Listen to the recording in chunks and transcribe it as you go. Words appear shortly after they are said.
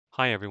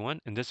Hi everyone,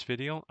 in this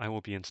video I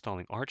will be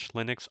installing Arch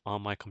Linux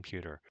on my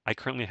computer. I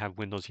currently have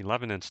Windows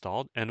 11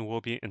 installed and will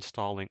be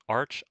installing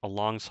Arch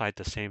alongside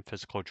the same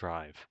physical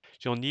drive.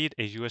 You'll need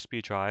a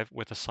USB drive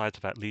with a size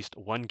of at least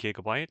 1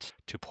 gigabyte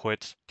to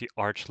put the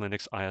Arch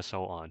Linux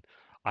ISO on.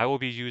 I will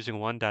be using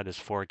one that is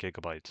 4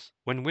 gigabytes.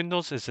 When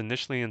Windows is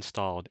initially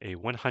installed, a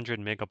 100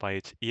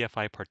 megabytes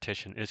EFI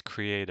partition is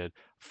created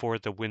for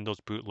the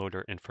Windows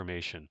bootloader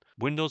information.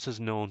 Windows is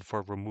known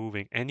for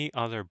removing any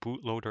other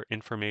bootloader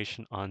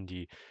information on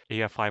the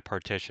UEFI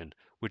partition,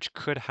 which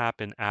could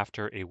happen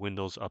after a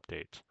Windows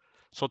update.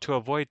 So to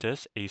avoid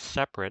this, a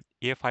separate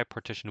UEFI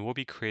partition will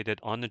be created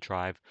on the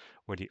drive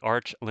where the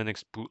Arch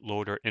Linux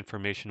bootloader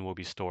information will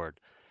be stored.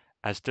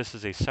 As this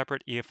is a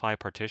separate UEFI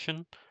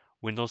partition,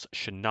 Windows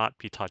should not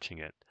be touching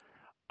it.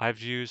 I've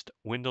used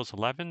Windows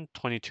 11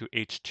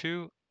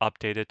 22H2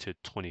 updated to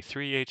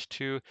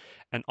 23H2,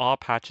 and all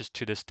patches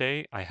to this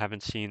day, I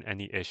haven't seen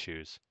any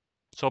issues.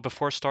 So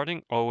before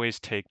starting, always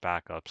take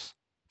backups.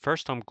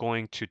 First, I'm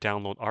going to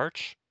download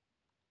Arch.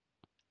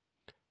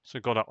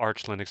 So go to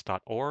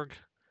archlinux.org.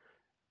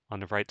 On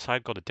the right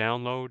side, go to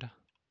download,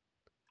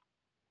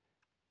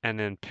 and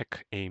then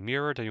pick a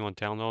mirror that you want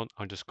to download.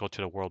 I'll just go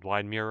to the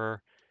worldwide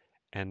mirror,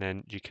 and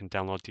then you can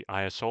download the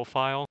ISO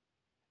file.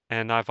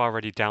 And I've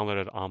already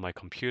downloaded it on my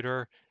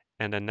computer.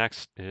 And then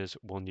next is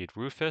we'll need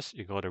Rufus.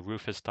 You go to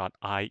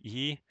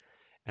rufus.ie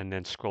and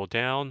then scroll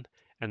down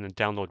and then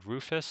download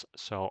Rufus.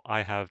 So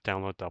I have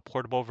downloaded the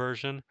portable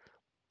version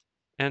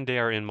and they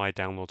are in my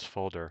downloads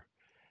folder.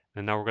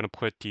 And now we're going to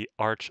put the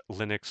Arch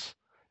Linux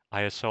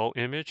ISO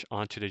image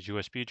onto the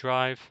USB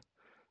drive.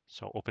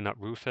 So open up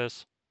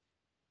Rufus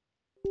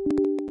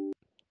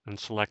and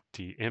select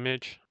the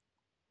image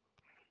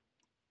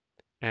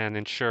and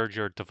ensure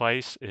your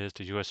device is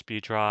the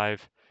USB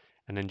drive,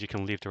 and then you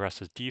can leave the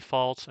rest as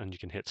defaults and you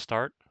can hit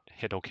start,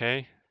 hit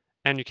OK,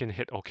 and you can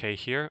hit OK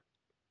here.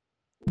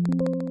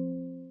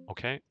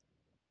 OK.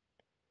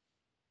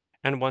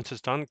 And once it's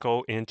done,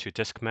 go into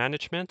disk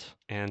management.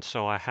 And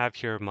so I have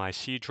here my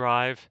C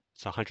drive.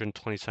 It's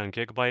 127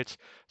 gigabytes.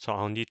 So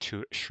I'll need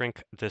to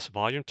shrink this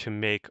volume to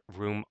make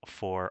room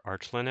for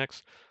Arch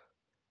Linux.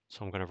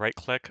 So I'm going to right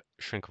click,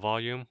 shrink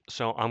volume.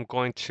 So I'm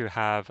going to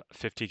have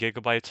 50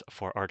 gigabytes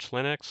for Arch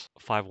Linux,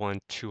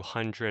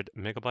 51200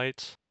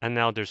 megabytes. And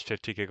now there's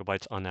 50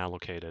 gigabytes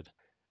unallocated.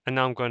 And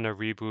now I'm going to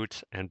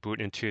reboot and boot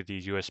into the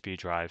USB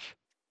drive.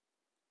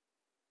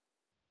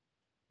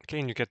 Okay,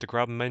 and you get the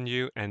GRUB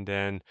menu and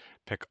then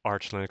pick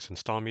Arch Linux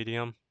install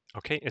medium.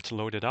 Okay, it's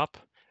loaded up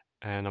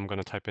and I'm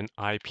going to type in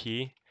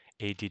IP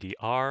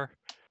ADDR.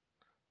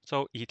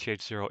 So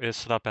ETH0 is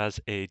set up as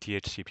a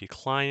DHCP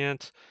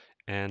client,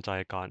 and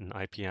I got an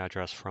IP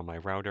address from my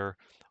router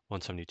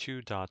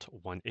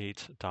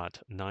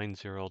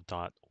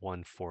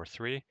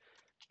 172.18.90.143.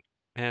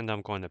 And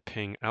I'm going to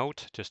ping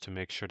out just to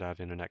make sure that I have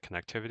internet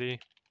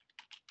connectivity.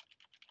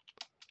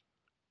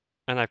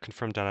 And I've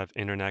confirmed that I have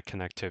internet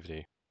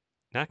connectivity.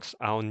 Next,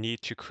 I'll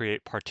need to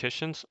create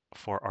partitions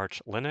for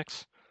Arch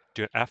Linux.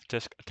 Do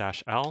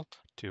fdisk-l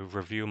to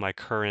review my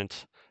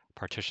current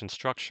partition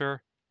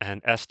structure.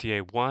 And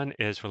SDA1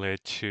 is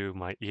related to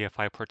my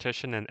EFI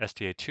partition, and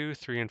SDA2,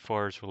 3, and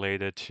 4 is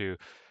related to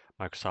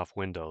Microsoft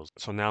Windows.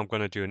 So now I'm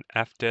going to do an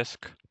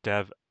fdisk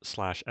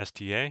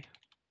dev/SDA,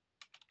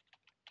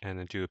 and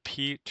then do a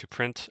P to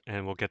print,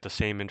 and we'll get the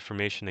same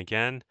information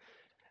again.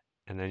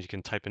 And then you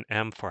can type in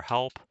M for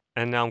help.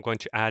 And now I'm going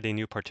to add a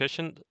new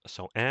partition,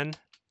 so N,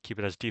 keep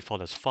it as default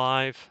as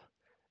 5,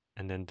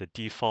 and then the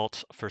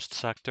default first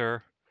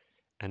sector,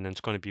 and then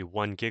it's going to be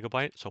 1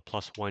 gigabyte, so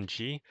plus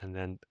 1G, and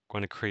then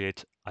going to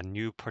create a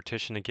new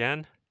partition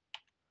again.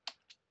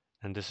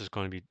 And this is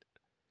going to be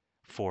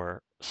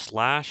for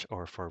slash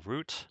or for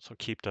root. So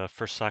keep the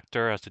first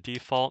sector as the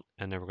default,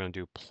 and then we're going to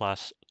do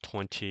plus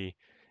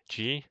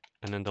 20G.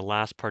 And then the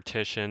last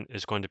partition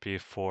is going to be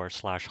for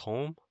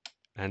 /home.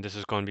 And this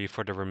is going to be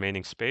for the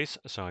remaining space.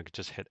 So I could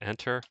just hit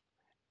enter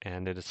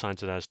and it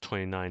assigns it as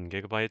 29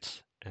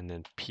 gigabytes, and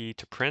then P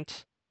to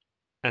print.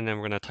 And then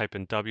we're going to type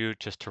in W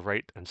just to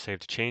write and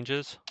save the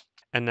changes.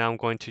 And now I'm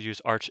going to use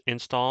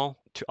Archinstall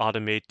to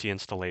automate the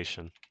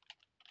installation.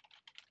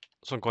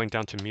 So I'm going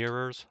down to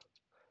mirrors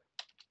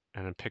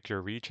and then pick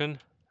your region,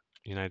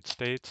 United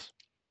States,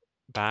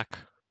 back.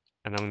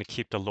 And I'm going to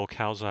keep the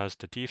locales as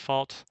the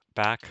default,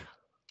 back,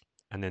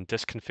 and then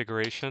disk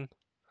configuration.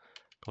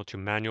 Go to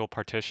manual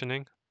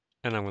partitioning,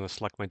 and I'm going to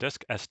select my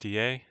disk,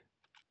 SDA.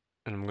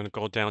 And I'm going to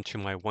go down to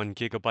my 1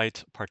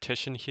 gigabyte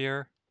partition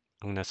here.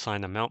 I'm going to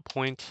assign a mount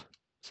point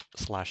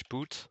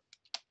 /boot.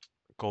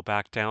 Go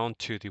back down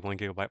to the 1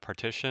 gigabyte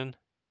partition.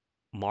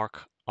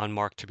 Mark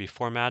unmarked to be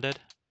formatted.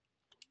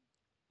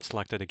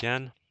 Select it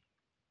again.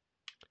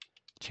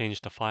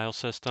 Change the file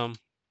system.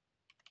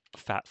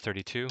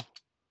 FAT32.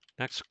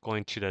 Next,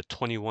 going to the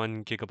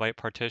 21 gigabyte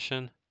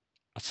partition.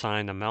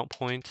 Assign a mount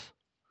point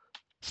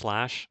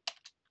 /.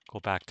 Go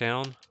back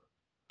down.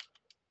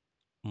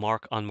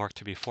 Mark unmarked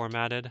to be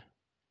formatted.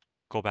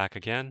 Go back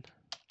again.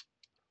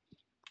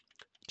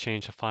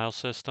 Change the file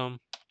system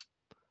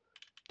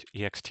to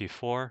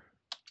ext4.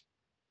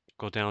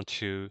 go down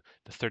to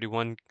the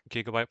 31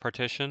 gigabyte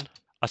partition,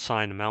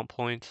 assign a mount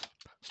point,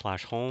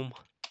 /home,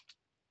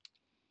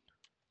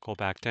 go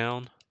back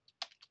down,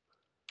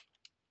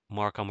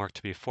 mark unmarked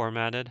to be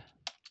formatted.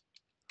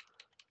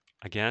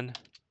 Again,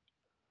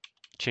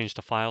 change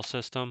the file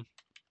system,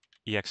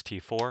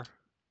 ext4.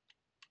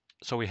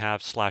 So we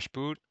have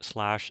 /boot,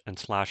 / and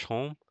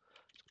 /home,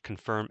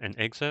 confirm and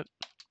exit.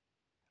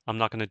 I'm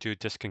not going to do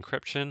disk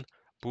encryption.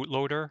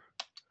 Bootloader,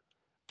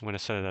 I'm going to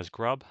set it as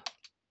GRUB.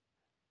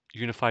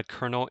 Unified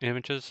kernel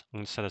images, I'm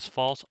going to set as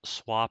false.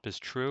 Swap is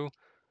true.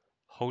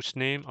 Host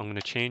name, I'm going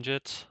to change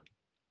it.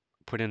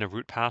 Put in a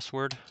root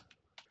password.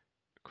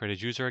 Create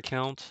a user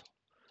account.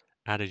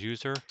 Add a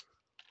user.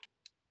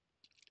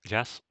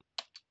 Yes.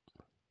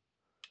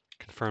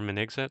 Confirm and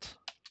exit.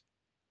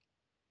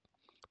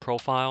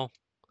 Profile,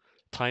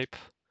 type,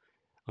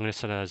 I'm going to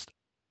set it as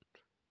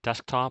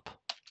desktop.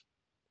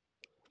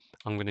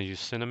 I'm going to use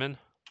Cinnamon.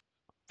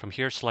 From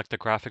here, select the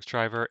graphics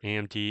driver,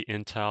 AMD,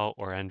 Intel,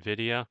 or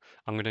NVIDIA.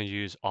 I'm going to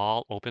use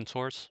all open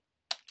source.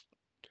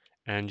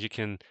 And you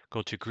can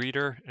go to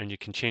greeter, and you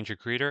can change your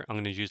greeter. I'm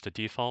going to use the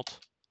default.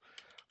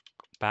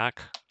 Back,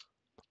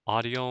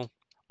 audio.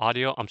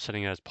 Audio, I'm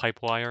setting it as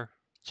Pipewire.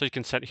 So you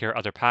can set here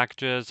other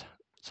packages,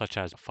 such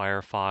as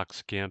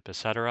Firefox, GIMP,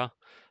 etc.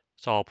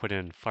 So I'll put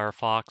in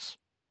Firefox.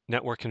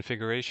 Network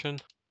configuration,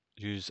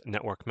 use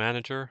Network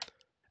Manager.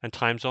 And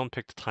time zone,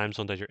 pick the time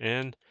zone that you're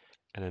in.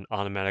 And then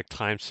automatic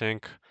time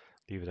sync,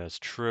 leave it as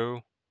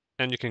true.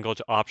 And you can go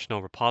to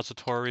optional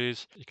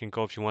repositories. You can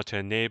go if you want to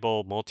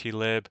enable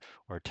multi-lib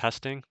or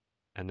testing.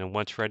 And then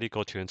once ready,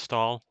 go to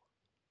install.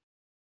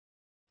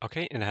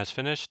 Okay, and it has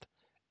finished.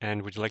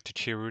 And would you like to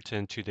Chroot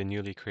into the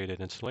newly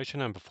created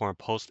installation and perform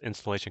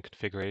post-installation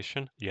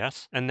configuration?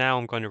 Yes. And now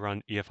I'm going to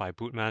run EFI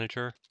Boot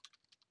Manager.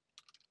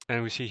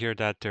 And we see here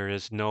that there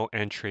is no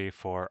entry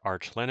for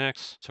Arch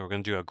Linux. So we're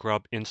going to do a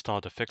grub install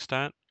to fix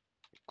that.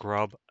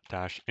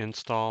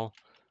 grub-install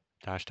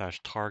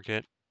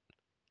 --target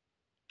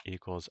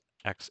equals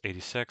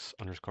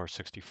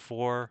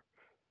x86_64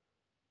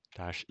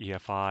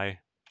 -EFI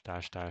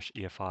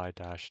 -EFI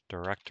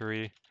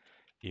 -directory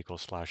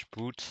equals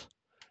 /boot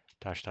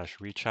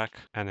 --recheck,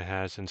 and it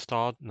has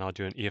installed. Now I'll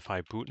do an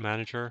EFI boot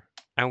manager,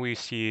 and we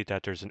see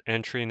that there's an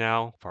entry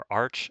now for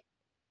Arch.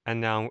 And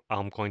now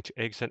I'm going to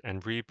exit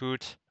and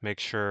reboot,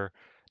 make sure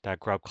that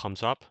grub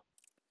comes up.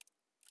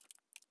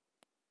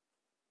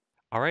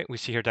 All right, we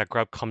see here that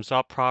grub comes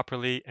up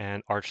properly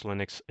and Arch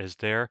Linux is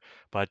there,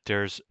 but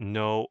there's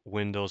no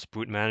Windows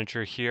boot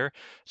manager here.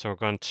 So we're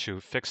going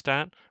to fix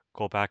that.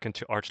 Go back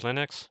into Arch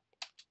Linux,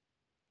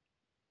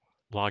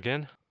 log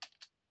in.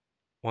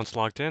 Once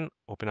logged in,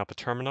 open up a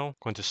terminal,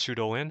 going to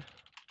sudo in,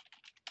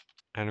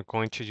 and we're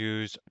going to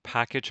use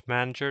package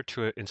manager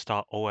to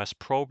install OS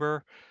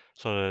Prober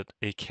so that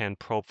it can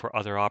probe for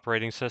other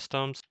operating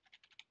systems.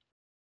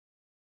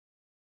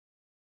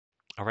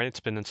 All right, it's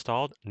been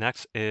installed.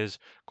 Next is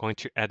going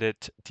to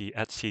edit the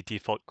etc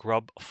default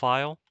grub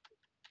file,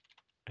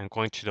 and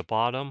going to the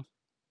bottom,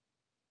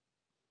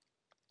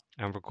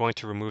 and we're going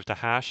to remove the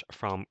hash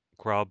from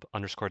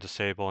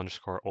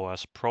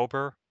grub_disable_OS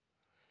prober,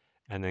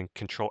 and then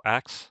Control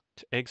X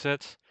to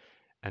exit,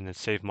 and then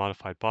save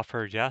modified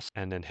buffer, yes,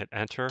 and then hit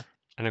enter.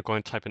 And I'm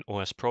going to type in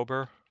OS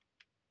prober.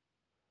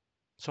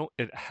 So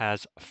it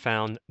has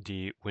found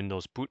the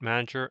Windows boot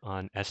manager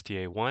on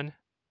SDA1,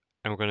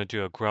 and we're going to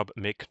do a grub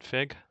make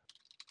config.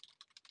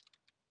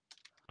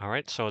 All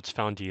right, so it's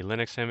found the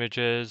Linux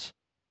images,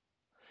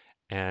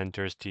 and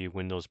there's the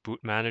Windows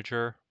boot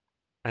manager.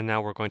 And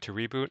now we're going to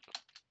reboot.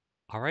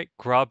 All right,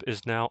 grub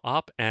is now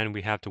up, and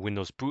we have the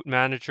Windows boot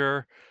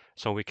manager,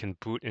 so we can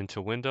boot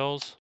into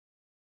Windows.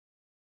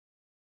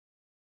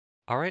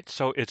 All right,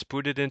 so it's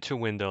booted into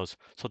Windows.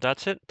 So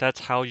that's it. That's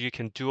how you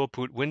can dual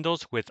boot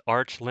Windows with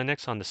Arch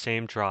Linux on the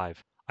same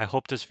drive. I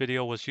hope this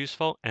video was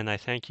useful, and I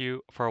thank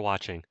you for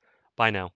watching. Bye now.